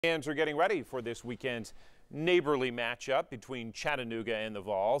Fans are getting ready for this weekend's neighborly matchup between Chattanooga and the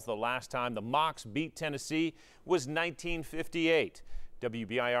Vols. The last time the Mocs beat Tennessee was 1958.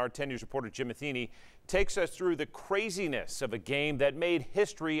 WBIR 10 News reporter Jim Matheny takes us through the craziness of a game that made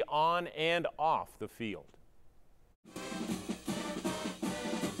history on and off the field.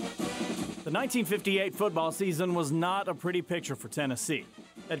 The 1958 football season was not a pretty picture for Tennessee.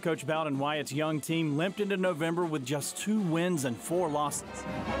 Head coach Bowden Wyatt's young team limped into November with just 2 wins and 4 losses.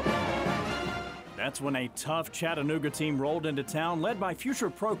 That's when a tough Chattanooga team rolled into town, led by future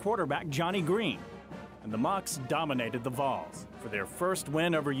pro quarterback Johnny Green. And the Mocs dominated the Vols for their first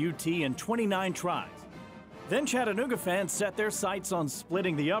win over UT in 29 tries. Then Chattanooga fans set their sights on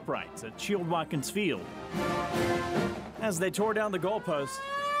splitting the uprights at Shield Watkins Field. As they tore down the goalposts,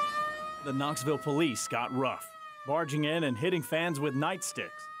 the Knoxville police got rough, barging in and hitting fans with nightsticks,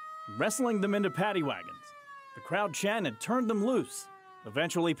 wrestling them into paddy wagons. The crowd chanted, "Turn them loose."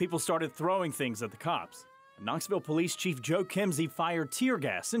 Eventually, people started throwing things at the cops. And Knoxville Police Chief Joe Kimsey fired tear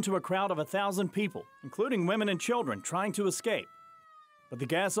gas into a crowd of 1,000 people, including women and children trying to escape. But the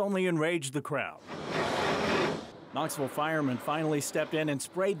gas only enraged the crowd. Knoxville firemen finally stepped in and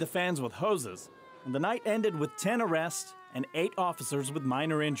sprayed the fans with hoses, and the night ended with 10 arrests and 8 officers with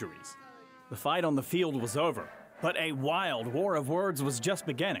minor injuries. The fight on the field was over, but a wild war of words was just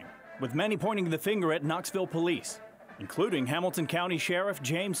beginning, with many pointing the finger at Knoxville police, including Hamilton County Sheriff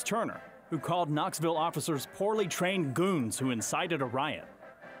James Turner, who called Knoxville officers poorly trained goons who incited a riot.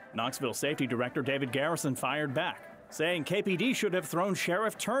 Knoxville Safety Director David Garrison fired back, saying KPD should have thrown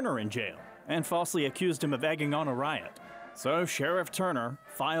Sheriff Turner in jail and falsely accused him of egging on a riot. So Sheriff Turner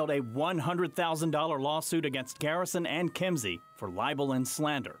filed a $100,000 lawsuit against Garrison and Kimsey for libel and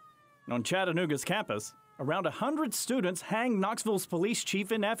slander. And on Chattanooga's campus, around 100 students hanged Knoxville's police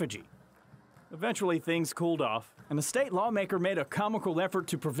chief in effigy. Eventually, things cooled off, and a state lawmaker made a comical effort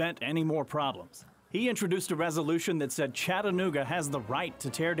to prevent any more problems. He introduced a resolution that said Chattanooga has the right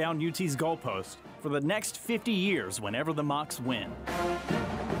to tear down UT's goalpost for the next 50 years whenever the Mocs win.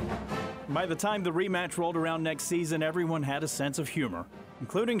 By the time the rematch rolled around next season, everyone had a sense of humor,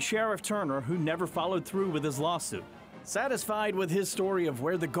 including Sheriff Turner, who never followed through with his lawsuit, satisfied with his story of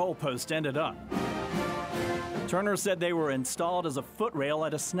where the goalpost ended up. Turner said they were installed as a footrail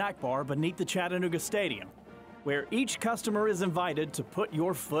at a snack bar beneath the Chattanooga Stadium, where each customer is invited to put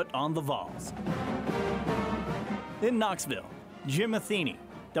your foot on the Vols. In Knoxville, Jim Matheny,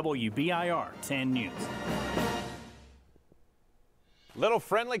 WBIR 10 News. Little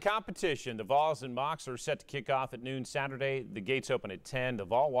friendly competition. The Vols and Mocs are set to kick off at noon Saturday. The gates open at 10. The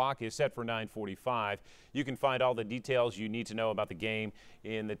Vol Walk is set for 9:45. You can find all the details you need to know about the game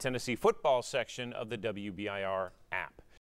in the Tennessee football section of the WBIR app.